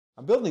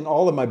I'm building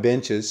all of my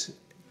benches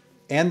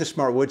and the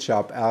Smart Wood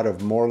Shop out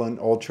of Moreland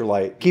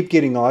Ultralight. Keep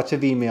getting lots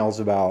of emails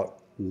about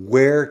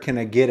where can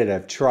I get it?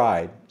 I've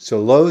tried. So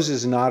Lowe's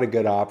is not a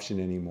good option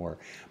anymore.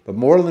 But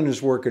Moreland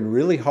is working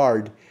really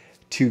hard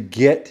to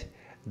get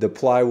the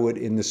plywood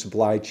in the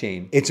supply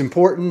chain. It's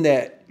important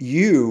that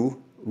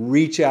you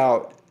reach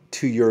out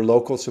to your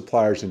local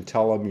suppliers and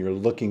tell them you're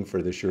looking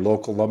for this, your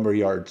local lumber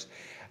yards.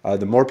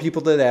 The more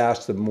people that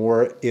ask, the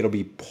more it'll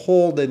be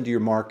pulled into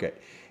your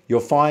market. You'll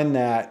find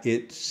that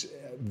it's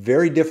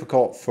very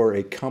difficult for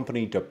a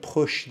company to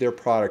push their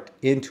product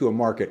into a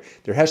market.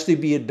 There has to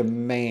be a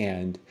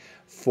demand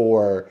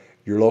for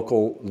your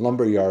local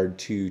lumber yard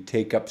to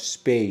take up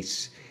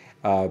space,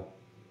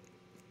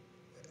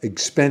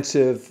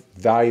 expensive,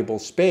 valuable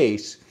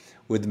space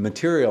with the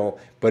material,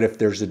 but if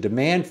there's a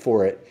demand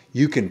for it,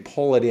 you can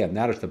pull it in.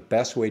 That is the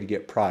best way to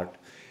get product.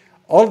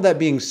 All of that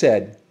being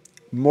said,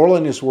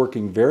 Moreland is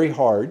working very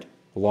hard,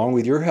 along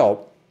with your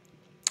help,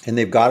 and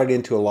they've got it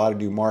into a lot of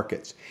new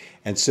markets.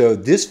 And so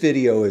this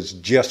video is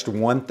just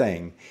one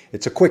thing.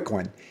 It's a quick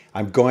one.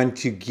 I'm going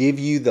to give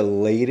you the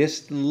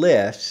latest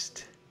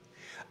list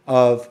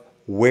of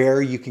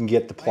where you can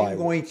get the plywood. I'm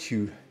going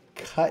to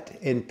cut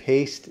and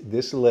paste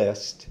this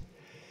list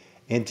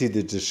into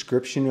the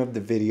description of the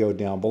video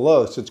down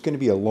below. So it's going to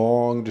be a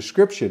long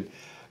description.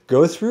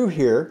 Go through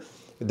here.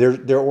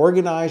 They're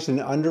organized and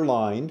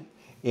underlined.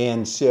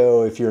 And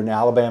so if you're in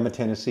Alabama,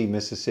 Tennessee,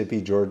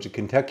 Mississippi, Georgia,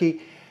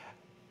 Kentucky,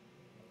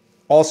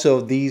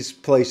 also these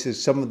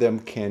places, some of them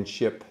can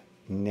ship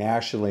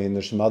nationally, and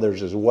there's some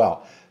others as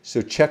well.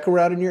 So check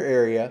around in your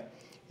area.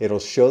 It'll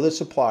show the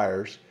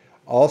suppliers.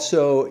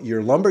 Also,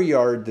 your lumber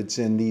yard that's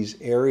in these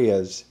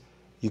areas,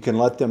 you can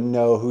let them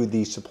know who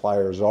these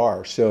suppliers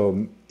are.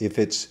 So if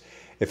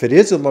it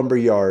is a lumber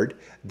yard,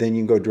 then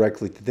you can go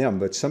directly to them.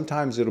 But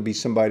sometimes it'll be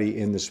somebody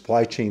in the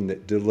supply chain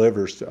that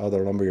delivers to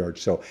other lumber yards.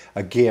 So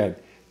again,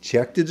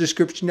 check the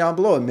description down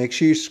below and make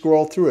sure you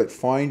scroll through it.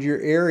 Find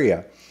your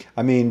area.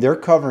 I mean, they're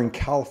covering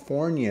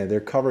California, they're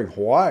covering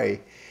Hawaii,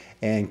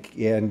 and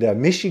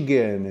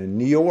Michigan, and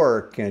New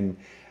York, and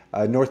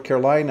North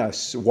Carolina,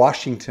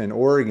 Washington,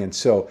 Oregon.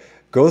 So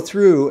go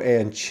through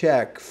and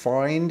check,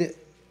 find,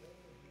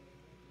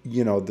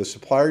 the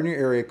supplier in your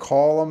area,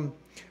 call them.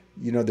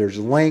 There's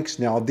links.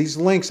 Now, these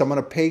links, I'm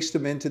going to paste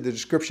them into the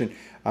description.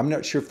 I'm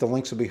not sure if the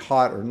links will be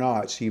hot or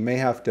not, so you may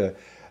have to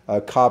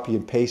copy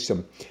and paste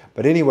them.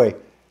 But anyway,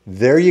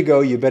 there you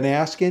go. You've been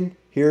asking.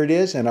 Here it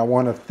is. And I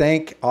want to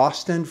thank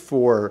Austin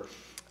for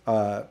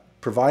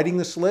providing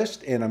this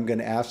list. And I'm going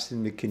to ask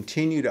him to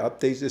continue to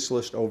update this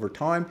list over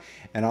time.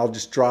 And I'll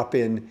just drop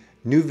in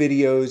new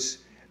videos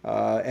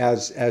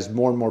as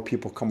more and more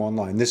people come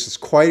online. This is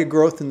quite a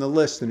growth in the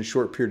list in a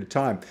short period of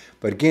time.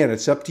 But again,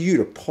 it's up to you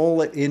to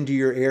pull it into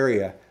your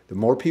area. The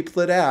more people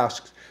that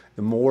ask,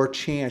 the more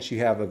chance you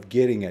have of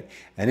getting it.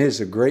 And it is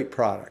a great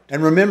product.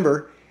 And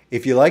remember,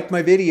 if you like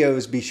my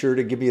videos, be sure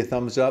to give me a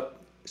thumbs up,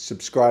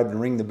 subscribe,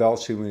 and ring the bell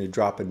so when I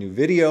drop a new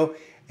video.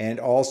 And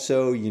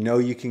also,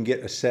 you can get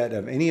a set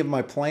of any of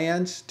my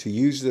plans to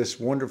use this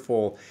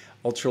wonderful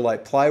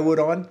ultralight plywood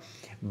on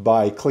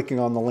by clicking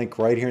on the link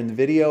right here in the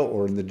video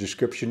or in the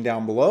description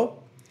down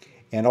below.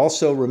 And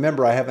also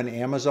remember, I have an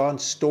Amazon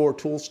store,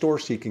 tool store,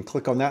 so you can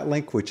click on that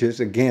link, which is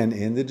again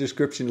in the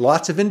description.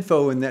 Lots of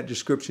info in that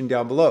description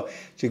down below.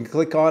 So you can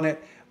click on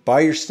it,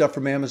 buy your stuff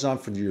from Amazon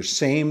for your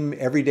same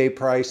everyday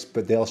price,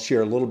 but they'll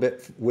share a little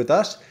bit with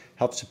us,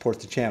 help support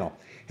the channel.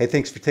 Hey,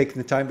 thanks for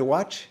taking the time to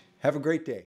watch. Have a great day.